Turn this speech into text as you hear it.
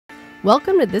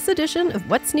Welcome to this edition of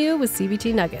What's New with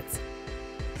CBT Nuggets.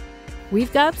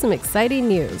 We've got some exciting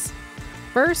news.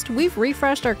 First, we've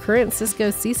refreshed our current Cisco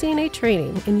CCNA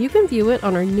training, and you can view it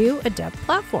on our new Adept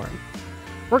platform.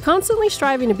 We're constantly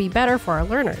striving to be better for our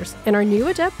learners, and our new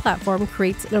Adept platform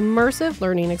creates an immersive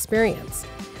learning experience.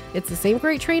 It's the same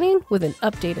great training with an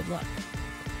updated look.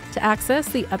 To access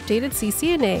the updated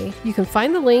CCNA, you can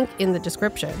find the link in the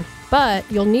description, but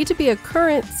you'll need to be a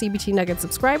current CBT Nuggets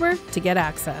subscriber to get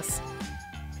access.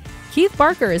 Keith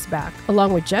Barker is back,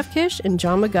 along with Jeff Kish and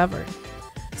John McGovern.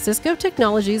 Cisco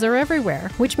technologies are everywhere,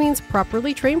 which means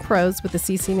properly trained pros with the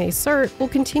CCNA cert will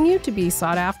continue to be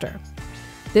sought after.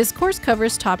 This course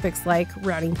covers topics like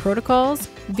routing protocols,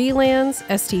 VLANs,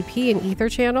 STP and Ether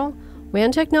channel,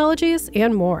 WAN technologies,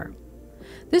 and more.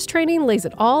 This training lays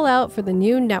it all out for the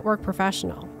new network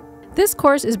professional. This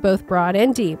course is both broad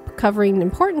and deep, covering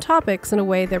important topics in a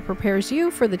way that prepares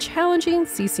you for the challenging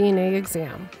CCNA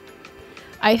exam.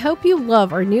 I hope you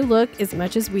love our new look as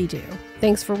much as we do.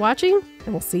 Thanks for watching,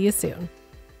 and we'll see you soon.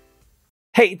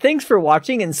 Hey, thanks for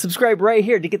watching, and subscribe right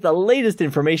here to get the latest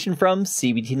information from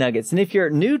CBT Nuggets. And if you're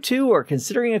new to or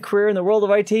considering a career in the world of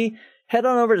IT, head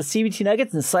on over to CBT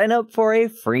Nuggets and sign up for a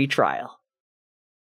free trial.